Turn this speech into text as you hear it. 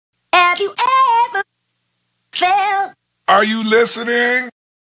Have you ever felt? Are you listening?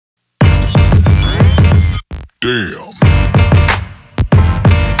 Damn.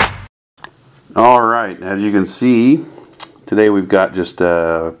 Alright, as you can see, today we've got just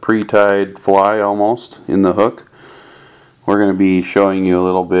a pre-tied fly almost in the hook. We're going to be showing you a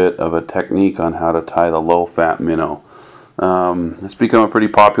little bit of a technique on how to tie the low fat minnow. It's become a pretty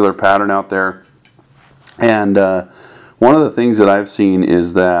popular pattern out there, and one of the things that I've seen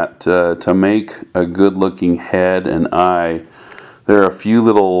is that to make a good looking head and eye, there are a few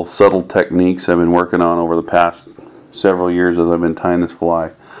little subtle techniques I've been working on over the past several years as I've been tying this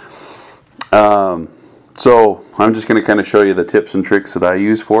fly. So I'm just going to kind of show you the tips and tricks that I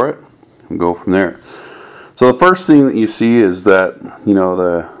use for it and go from there. So the first thing that you see is that, you know,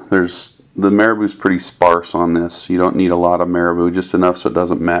 the marabou's pretty sparse on this. You don't need a lot of marabou, just enough so it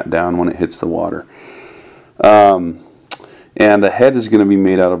doesn't mat down when it hits the water. And the head is going to be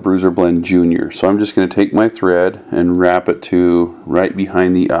made out of Bruiser Blend Junior. So I'm just going to take my thread and wrap it to right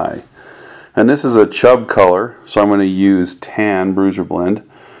behind the eye. And this is a chub color, so I'm going to use tan Bruiser Blend.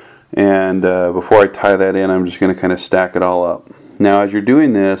 And before I tie that in, I'm just going to kind of stack it all up. Now as you're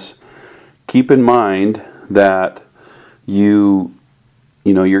doing this, keep in mind that you're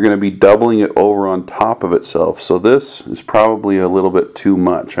going to be doubling it over on top of itself. So this is probably a little bit too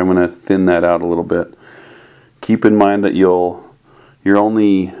much. I'm going to thin that out a little bit. Keep in mind that you're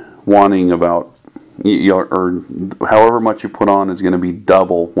only wanting about, or however much you put on is going to be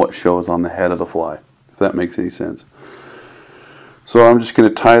double what shows on the head of the fly, if that makes any sense. So I'm just going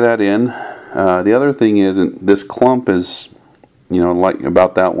to tie that in. The other thing is, this clump is, like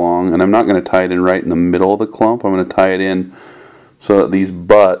about that long, and I'm not going to tie it in right in the middle of the clump. I'm going to tie it in so that these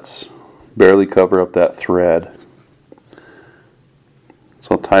butts barely cover up that thread.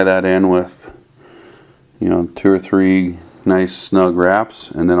 So I'll tie that in with, 2 or 3 nice snug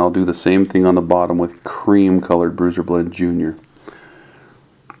wraps, and then I'll do the same thing on the bottom with cream colored Bruiser Blend Junior.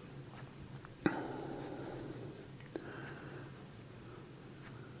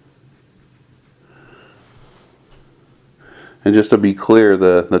 And just to be clear,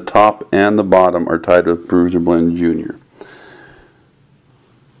 the top and the bottom are tied with Bruiser Blend Junior.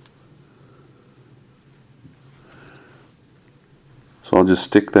 So I'll just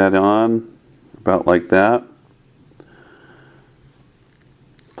stick that on about like that.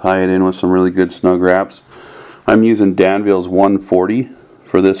 Tie it in with some really good snug wraps. I'm using Danville's 140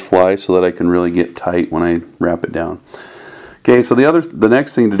 for this fly so that I can really get tight when I wrap it down. Okay, so the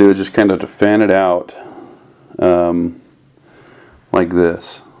next thing to do is just kind of to fan it out. Like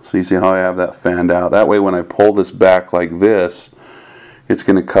this. So you see how I have that fanned out. That way when I pull this back like this, it's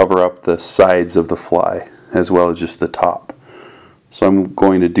going to cover up the sides of the fly as well as just the top. So I'm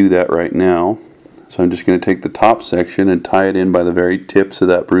going to do that right now. So I'm just going to take the top section and tie it in by the very tips of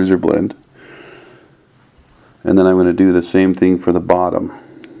that Bruiser Blend. And then I'm going to do the same thing for the bottom.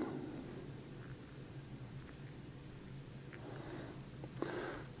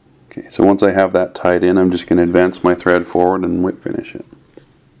 Okay, so once I have that tied in, I'm just going to advance my thread forward and whip finish it.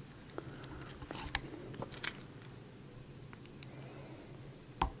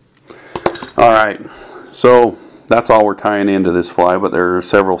 Alright, so that's all we're tying into this fly, but there are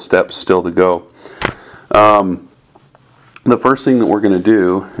several steps still to go. The first thing that we're going to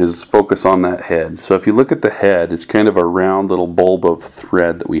do is focus on that head. So if you look at the head, it's kind of a round little bulb of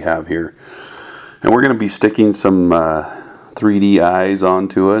thread that we have here. And we're going to be sticking some 3D eyes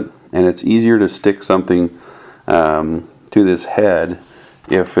onto it. And it's easier to stick something to this head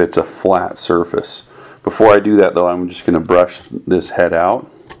if it's a flat surface. Before I do that though, I'm just going to brush this head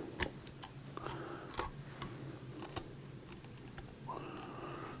out.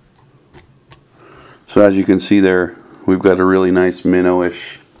 So as you can see there, we've got a really nice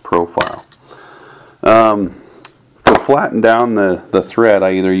minnow-ish profile. To flatten down the thread,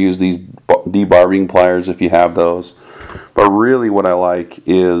 I either use these debarbing pliers if you have those. But really what I like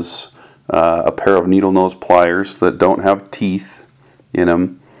is a pair of needle nose pliers that don't have teeth in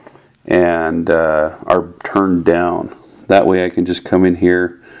them and are turned down. That way I can just come in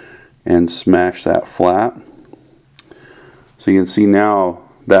here and smash that flat. So you can see now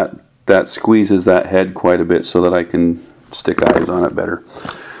that squeezes that head quite a bit so that I can stick eyes on it better.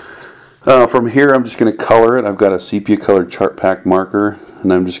 From here I'm just going to color it. I've got a sepia colored chart pack marker,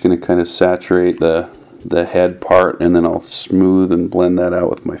 and I'm just going to kind of saturate the head part, and then I'll smooth and blend that out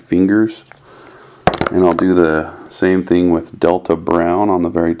with my fingers. And I'll do the same thing with Delta Brown on the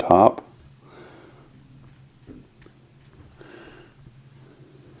very top.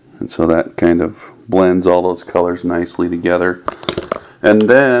 And so that kind of blends all those colors nicely together. And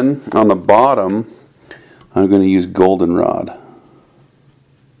then on the bottom, I'm going to use Goldenrod.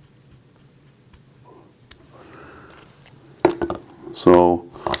 So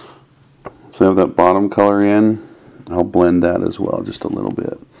let's have that bottom color in. I'll blend that as well, just a little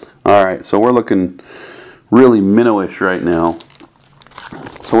bit. Alright, so we're looking really minnowish right now.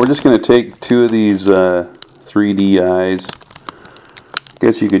 So we're just going to take two of these 3D eyes. I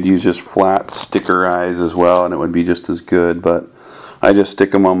guess you could use just flat sticker eyes as well and it would be just as good, but I just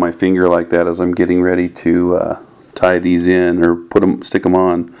stick them on my finger like that as I'm getting ready to tie these in or stick them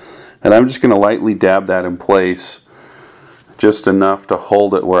on. And I'm just going to lightly dab that in place, just enough to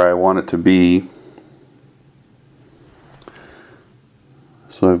hold it where I want it to be.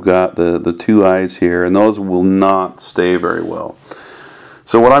 So I've got the two eyes here, and those will not stay very well.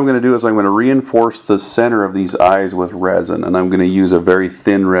 So what I'm going to do is I'm going to reinforce the center of these eyes with resin, and I'm going to use a very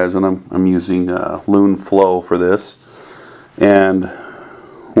thin resin. I'm using Loon Flow for this. And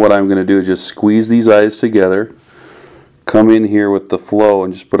what I'm going to do is just squeeze these eyes together, come in here with the flow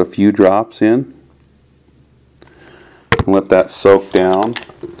and just put a few drops in, and let that soak down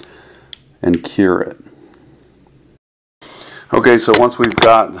and cure it. Okay, so once we've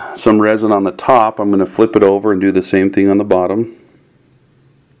got some resin on the top, I'm going to flip it over and do the same thing on the bottom.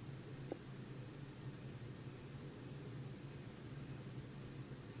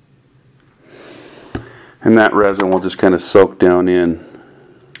 And that resin will just kind of soak down in.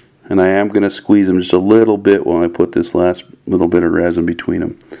 And I am going to squeeze them just a little bit while I put this last little bit of resin between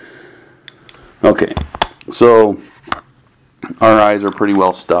them. Okay, so our eyes are pretty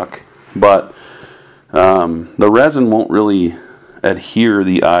well stuck, but the resin won't really adhere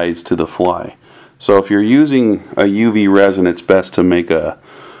the eyes to the fly. So if you're using a UV resin, it's best to make a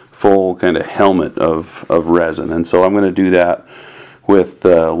full kind of helmet of resin. And so I'm going to do that with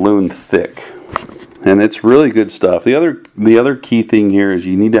Loon Thick. And it's really good stuff. The other key thing here is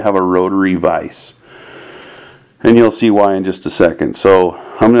you need to have a rotary vise. And you'll see why in just a second. So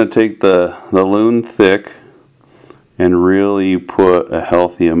I'm going to take the Loon Thick and really put a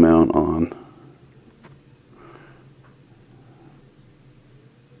healthy amount on.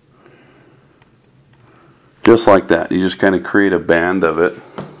 Just like that. You just kind of create a band of it.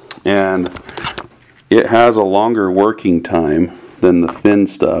 And it has a longer working time than the thin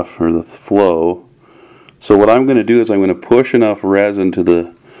stuff or the flow. So what I'm going to do is I'm going to push enough resin to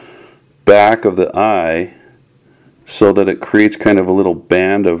the back of the eye so that it creates kind of a little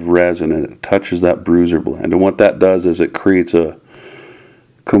band of resin and it touches that bruiser blend. And what that does is it creates a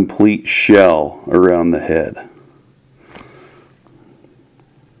complete shell around the head.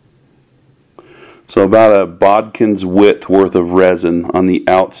 So about a bodkin's width worth of resin on the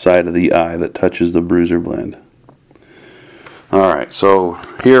outside of the eye that touches the bruiser blend. Alright, so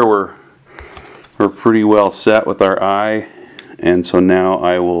here we're pretty well set with our eye, and so now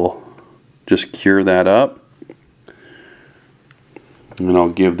I will just cure that up. And I'll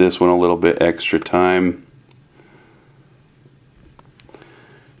give this one a little bit extra time.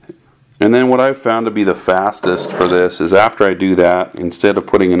 And then what I've found to be the fastest for this is after I do that, instead of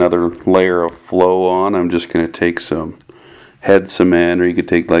putting another layer of flow on, I'm just going to take some head cement, or you could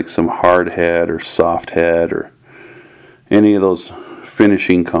take like some hard head or soft head or any of those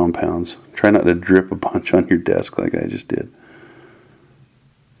finishing compounds. Try not to drip a bunch on your desk like I just did.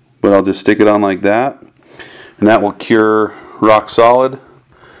 But I'll just stick it on like that, and that will cure rock solid.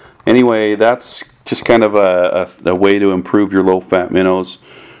 Anyway, that's just kind of a way to improve your low-fat minnows.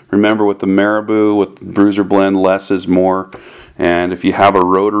 Remember, with the marabou, with bruiser blend, less is more. And if you have a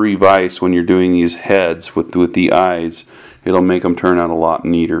rotary vise when you're doing these heads with the eyes, it'll make them turn out a lot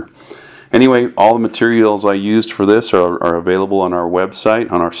neater. Anyway, all the materials I used for this are available on our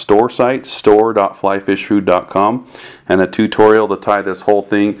website, on our store site, store.flyfishfood.com. And the tutorial to tie this whole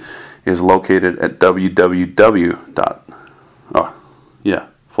thing is located at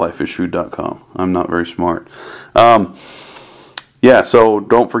flyfishfood.com. I'm not very smart. Yeah, so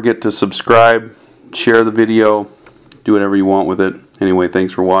don't forget to subscribe, share the video, do whatever you want with it. Anyway,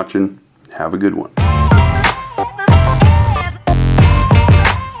 thanks for watching. Have a good one.